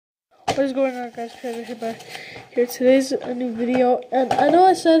What is going on, guys? Here today's a new video, and I know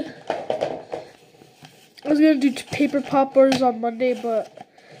I said I was gonna do paper poppers on Monday, but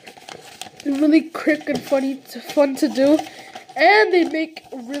they're really quick and fun to do, and they make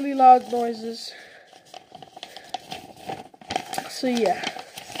really loud noises. So yeah,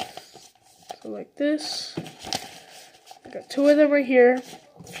 so like this. I got two of them right here.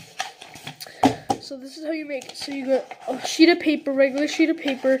 So this is how you make it. So you got a sheet of paper, regular sheet of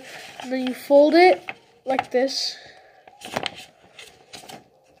paper, and then you fold it like this.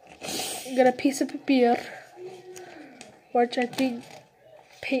 You got a piece of papier, which I think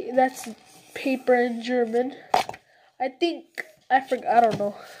that's paper in German. I forgot. I don't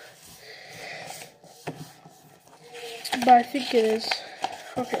know, but I think it is.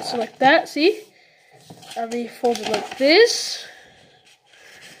 Okay, so like that. See, and then you fold it like this.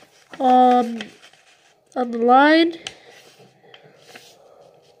 On the line.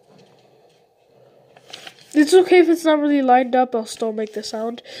 It's okay if it's not really lined up, I'll still make the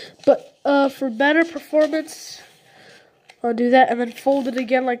sound. But for better performance, I'll do that and then fold it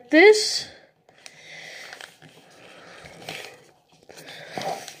again like this.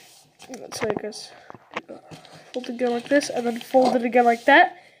 Sorry guys. Fold it again like this and then fold it again like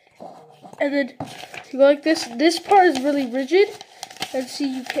that. And then you go like this. This part is really rigid. And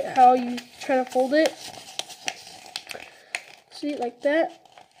see how you try to fold it. See, like that.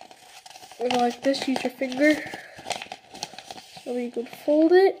 And like this, use your finger. So you can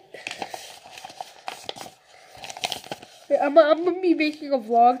fold it. Yeah, I'm gonna be making a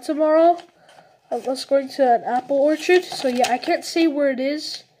vlog tomorrow. I was going to an apple orchard. So yeah, I can't say where it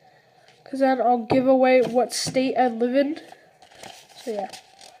is, because then I'll give away what state I live in. So yeah.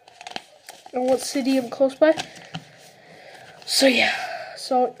 And what city I'm close by. So yeah.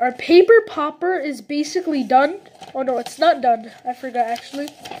 So our paper popper is basically done. Oh no, it's not done. I forgot actually.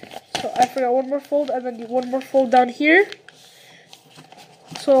 So I forgot one more fold and then one more fold down here.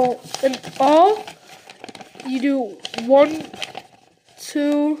 So in all, you do 1,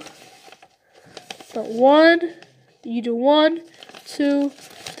 2, not 1. You do 1, 2,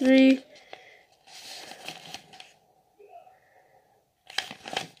 3.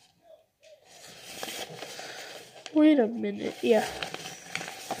 Wait a minute. Yeah.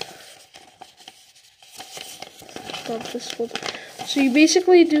 This one. So you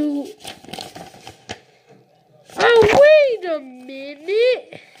basically do. Oh, wait a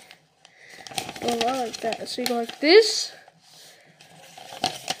minute. Oh, I like that. So you go like this,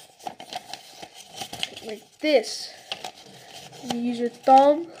 like this. And you use your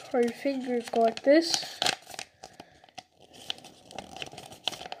thumb or your finger. Go like this.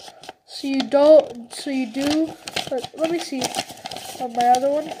 So you don't. So you do. Let me see on my other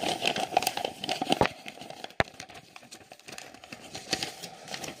one.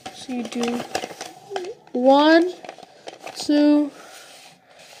 So you do 1, 2,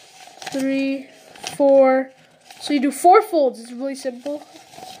 3, 4. So you do 4 folds. It's really simple.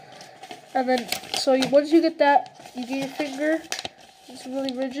 And then, so once you get that, you get your finger. It's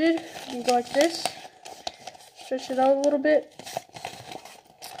really rigid. You go like this. Stretch it out a little bit.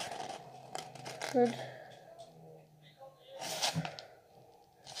 Then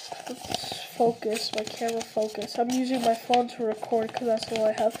let's focus. My camera focus. I'm using my phone to record because that's all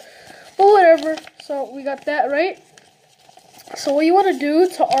I have. But whatever. So we got that right. So what you want to do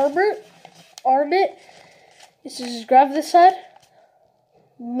to arm it is just grab this side,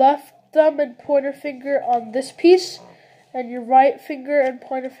 left thumb and pointer finger on this piece, and your right finger and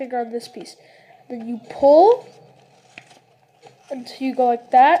pointer finger on this piece. Then you pull until you go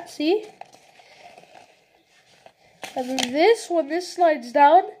like that. See? And then when this slides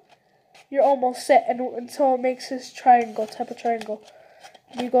down, you're almost set, and until it makes this triangle, type of triangle.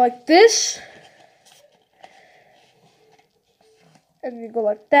 You go like this, and you go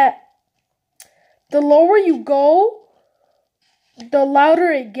like that. The lower you go, the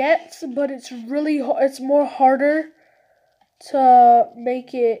louder it gets, but it's more harder to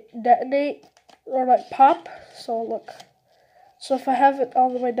make it detonate or like pop. So look. So if I have it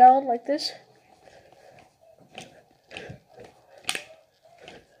all the way down like this,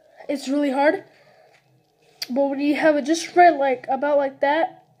 it's really hard. But when you have it just right about like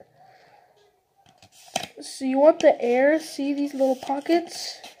that, so you want the air, see these little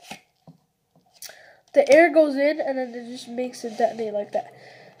pockets? The air goes in and then it just makes it detonate like that.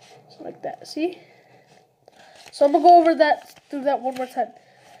 So like that, see? So I'm gonna go over through that one more time.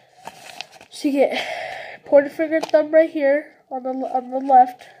 So you get pointer finger and thumb right here on the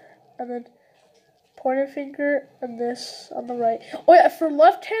left, and then pointer finger and this on the right. Oh yeah, for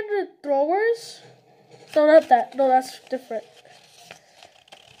left-handed throwers. No, not that. No, that's different.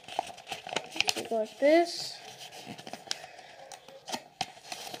 go like this.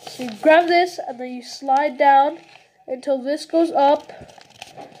 So you grab this and then you slide down until this goes up.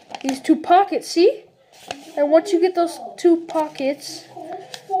 These two pockets, see? And once you get those two pockets,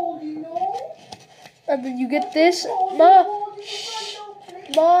 and then you get this, Ma,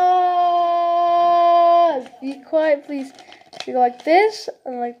 be quiet, please. You go like this,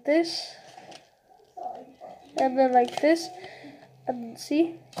 and like this, and then like this, and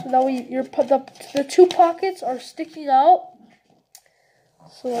see? So now the two pockets are sticking out.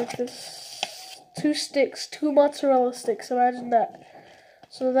 So like this, 2 sticks, 2 mozzarella sticks, imagine that.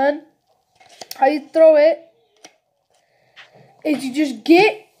 So then, how you throw it is you just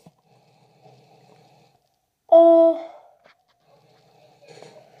get,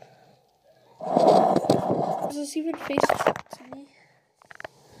 does this even face to me?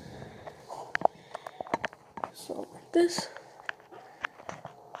 So like this.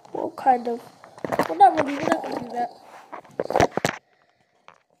 Well, kind of. Well, not really, we're not going to do that.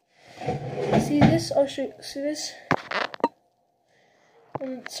 See this? I'll show you. See this?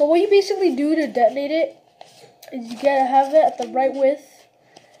 And so what you basically do to detonate it is you gotta have it at the right width.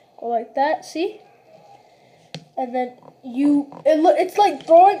 Go like that, see? And then it's like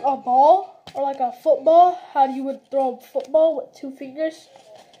throwing a ball or like a football. How you would throw a football with 2 fingers.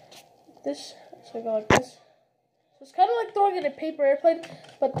 Like this. So I go like this. So it's kind of like throwing in a paper airplane,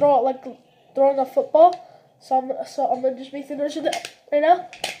 but throw it like throwing a football. So I'm gonna just make the noise of that right now.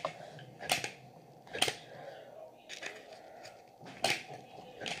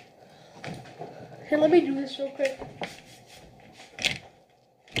 Here, let me do this real quick.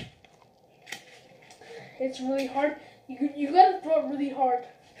 It's really hard. You gotta throw it really hard.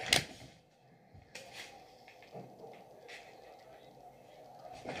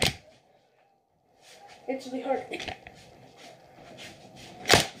 It's really hard.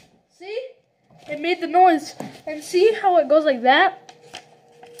 See? It made the noise. And see how it goes like that?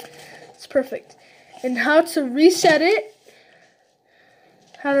 It's perfect. And how to reset it,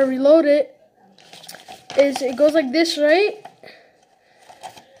 how to reload it, is it goes like this, right?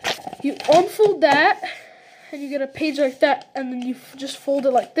 You unfold that, and you get a page like that, and then you just fold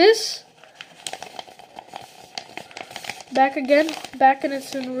it like this. Back again, back in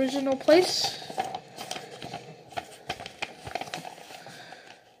its original place.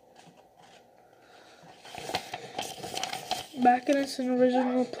 Back in its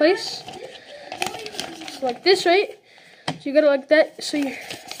original place. So like this, right? So you got it like that. So you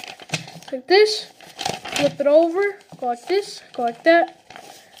like this. Flip it over, go like this, go like that.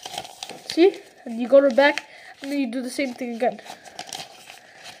 See? And you go to the back, and then you do the same thing again.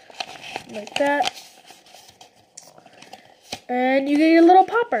 Like that. And you get your little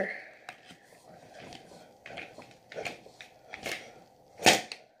popper.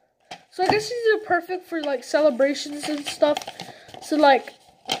 So I guess these are perfect for like celebrations and stuff. So like,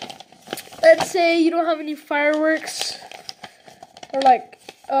 let's say you don't have any fireworks, or like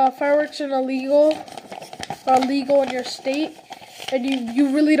fireworks are illegal in your state, and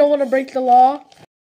you really don't want to break the law,